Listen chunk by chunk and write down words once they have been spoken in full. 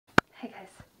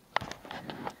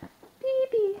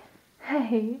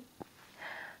Hi.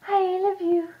 Hi, I love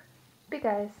you. Big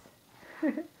eyes.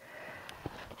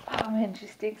 Oh man, she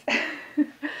stinks.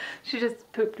 She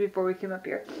just pooped before we came up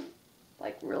here.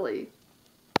 Like really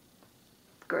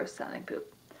gross sounding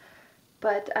poop.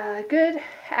 But good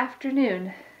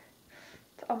afternoon.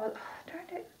 It's almost, oh,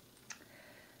 darn it.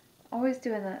 Always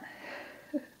doing that.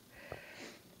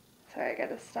 Sorry, I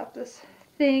gotta stop this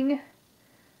thing.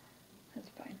 That's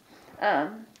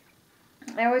fine.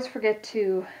 I always forget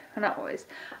to, well, not always,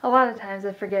 a lot of times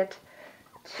I forget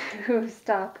to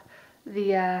stop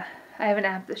the, I have an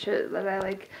app that I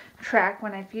like track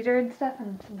when I feed her and stuff,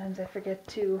 and sometimes I forget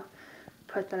to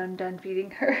put that I'm done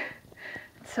feeding her.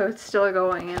 So it's still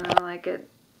going, and I'm like,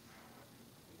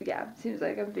 yeah, it seems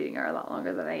like I'm feeding her a lot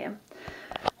longer than I am.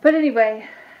 But anyway,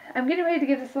 I'm getting ready to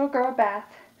give this little girl a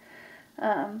bath.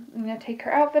 I'm going to take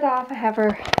her outfit off. I have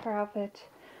her outfit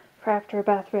for after a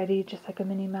bath ready, just like a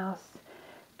Minnie Mouse.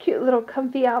 Cute little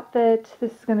comfy outfit.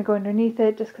 This is going to go underneath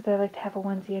it just because I like to have a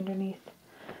onesie underneath.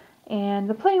 And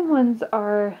the plain ones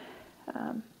are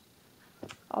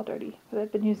all dirty because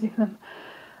I've been using them.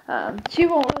 She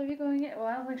won't really be going in. Well,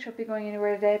 I don't think she'll be going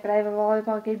anywhere today, but I have a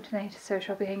volleyball game tonight, so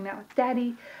she'll be hanging out with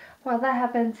Daddy. While that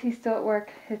happens, he's still at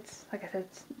work. It's, like I said,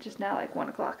 it's just now like 1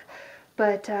 o'clock.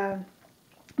 But,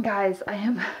 guys, I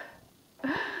am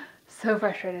so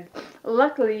frustrated.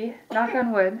 Luckily, knock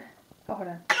on wood. Oh, hold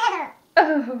on.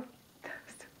 Oh, that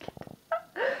was so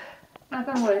cute. Knock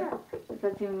on wood, if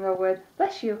that's even real wood.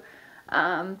 Bless you.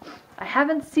 I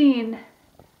haven't seen,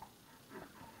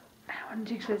 I don't want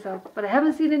to jinx myself, but I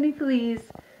haven't seen any fleas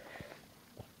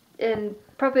in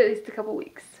probably at least a couple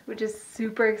weeks, which is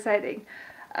super exciting.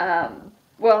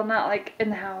 Well, not like in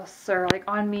the house or like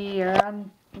on me or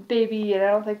on baby, and I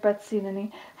don't think Brett's seen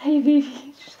any. Hey, baby,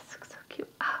 she just looks so cute.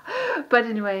 But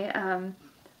anyway,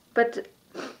 but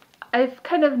I've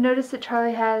kind of noticed that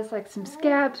Charlie has like some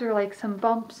scabs or like some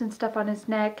bumps and stuff on his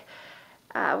neck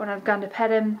when I've gone to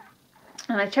pet him.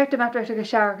 And I checked him after I took a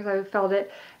shower because I felt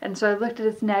it. And so I looked at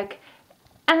his neck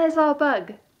and I saw a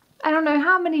bug. I don't know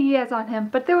how many he has on him,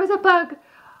 but there was a bug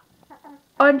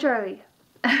on Charlie.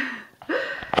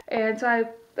 And so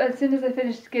as soon as I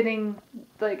finished getting,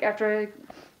 like after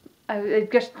I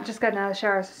just gotten out of the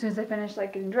shower, so as soon as I finished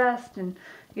like getting dressed and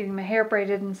getting my hair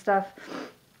braided and stuff,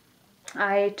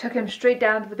 I took him straight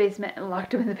down to the basement and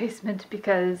locked him in the basement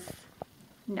because,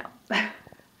 no.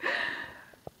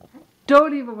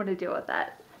 Don't even want to deal with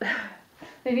that.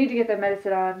 They need to get their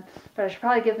medicine on, but I should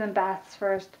probably give them baths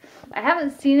first. I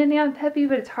haven't seen any on Peppy,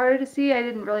 but it's harder to see. I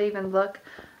didn't really even look.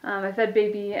 I fed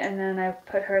baby and then I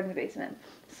put her in the basement.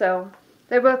 So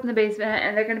they're both in the basement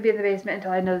and they're going to be in the basement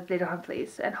until I know that they don't have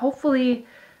fleas. And hopefully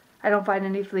I don't find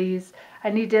any fleas. I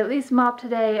need to at least mop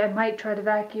today. I might try to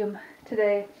vacuum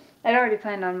today. I'd already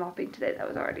planned on mopping today. That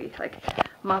was already like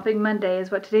mopping Monday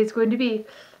is what today's going to be.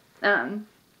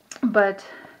 But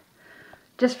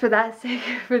just for that sake,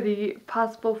 for the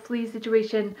possible flea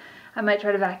situation, I might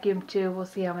try to vacuum too. We'll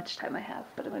see how much time I have.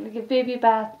 But I'm going to give baby a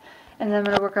bath and then I'm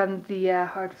going to work on the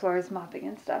hard floors, mopping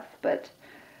and stuff. But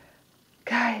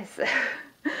guys,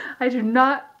 I do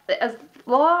not, as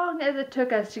long as it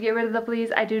took us to get rid of the fleas,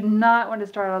 I do not want to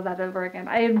start all that over again.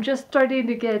 I am just starting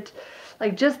to get,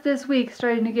 like just this week,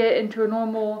 starting to get into a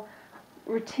normal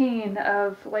routine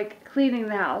of like cleaning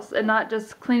the house and not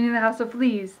just cleaning the house of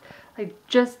fleas. Like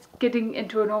just getting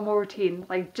into a normal routine,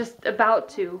 like just about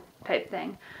to type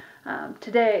thing.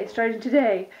 Starting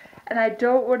today, and I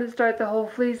don't want to start the whole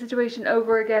flea situation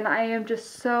over again. I am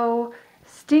just so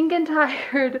stinking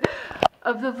tired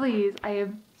of the fleas. I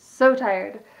am so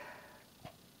tired.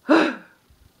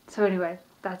 So anyway,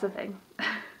 that's a thing.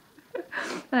 And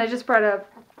I just brought up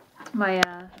my,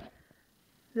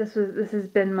 this has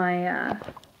been my,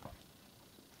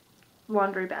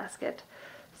 laundry basket.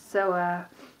 So,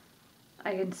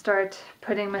 I can start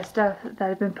putting my stuff that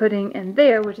I've been putting in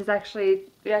there, which is actually,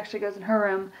 it actually goes in her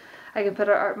room. I can put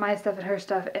my stuff and her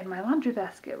stuff in my laundry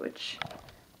basket, which,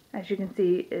 as you can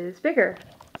see, is bigger.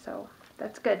 So,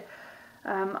 that's good.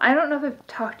 I don't know if I've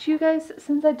talked to you guys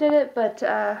since I did it, but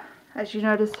as you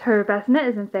noticed, her bassinet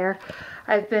isn't there.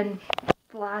 I've been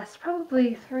the last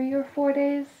probably 3 or 4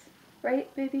 days,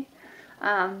 right, baby?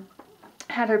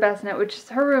 Had her bassinet, which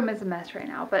her room is a mess right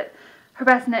now, but her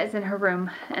bassinet is in her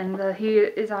room, and the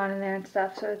heat is on in there and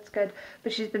stuff, so it's good.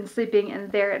 But she's been sleeping in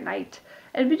there at night,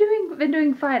 and been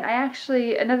doing fine. I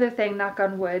actually, another thing, knock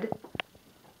on wood,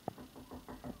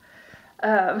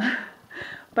 but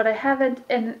I haven't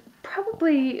in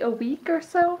probably a week or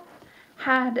so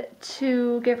had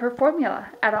to give her formula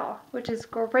at all, which is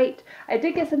great. I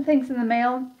did get some things in the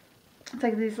mail. It's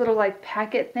like these little like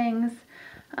packet things.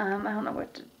 I don't know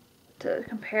what to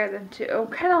compare them to.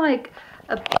 Kind of like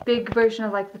a big version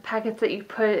of like the packets that you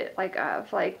put like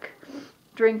of like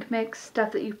drink mix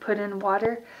stuff that you put in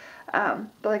water. But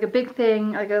like a big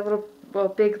thing, like a little, well,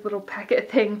 big little packet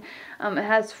thing. It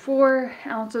has 4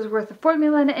 ounces worth of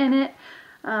formula in it.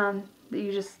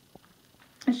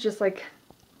 It's just like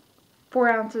 4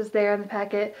 ounces there in the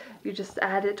packet. You just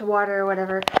add it to water or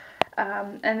whatever.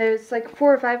 And there's like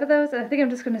 4 or 5 of those, and I think I'm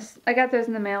just gonna, I got those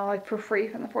in the mail like for free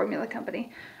from the formula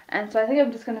company. And so I think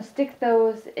I'm just gonna stick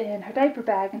those in her diaper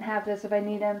bag and have this if I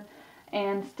need them,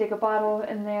 and stick a bottle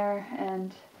in there,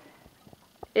 and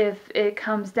if it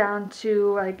comes down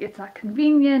to like it's not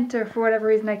convenient or for whatever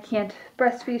reason I can't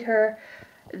breastfeed her,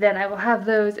 then I will have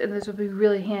those, and those will be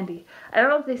really handy. I don't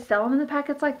know if they sell them in the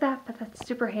packets like that, but that's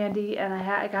super handy, and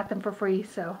I got them for free,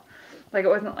 so like it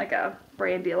wasn't like a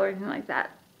brand deal or anything like that.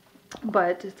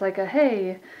 But it's like a,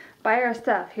 hey, buy our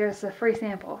stuff, here's a free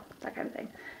sample, that kind of thing.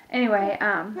 Anyway,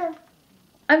 I'm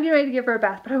getting ready to give her a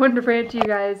bath, but I wanted to bring it to you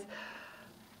guys.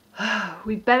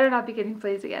 We better not be getting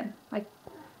fleas again. Like,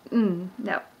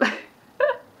 no.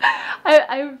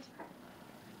 I've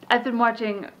been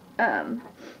watching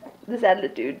this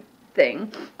attitude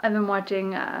thing. I've been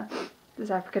watching this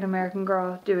African American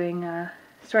girl doing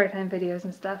storytime videos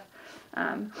and stuff.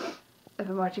 I've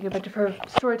been watching a bunch of her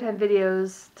storytime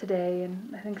videos today,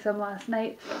 and I think some last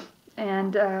night,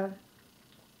 and now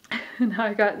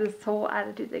I got this whole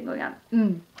attitude thing going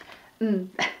on.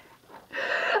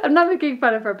 I'm not making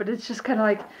fun of her, but it's just kind of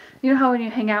like, you know how when you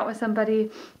hang out with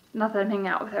somebody, not that I'm hanging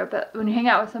out with her, but when you hang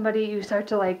out with somebody, you start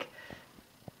to like,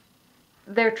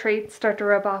 their traits start to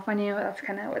rub off on you. That's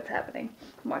kind of what's happening.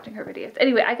 I'm watching her videos.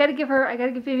 Anyway, I gotta give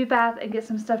baby a bath and get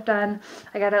some stuff done.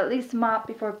 I gotta at least mop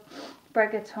before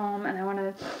Brett gets home, and I want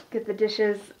to get the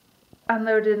dishes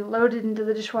unloaded and loaded into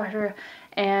the dishwasher,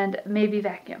 and maybe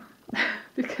vacuum.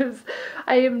 Because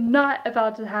I am not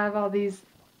about to have all these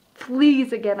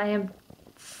fleas again. I am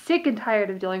sick and tired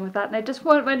of dealing with that, and I just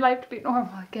want my life to be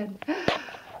normal again.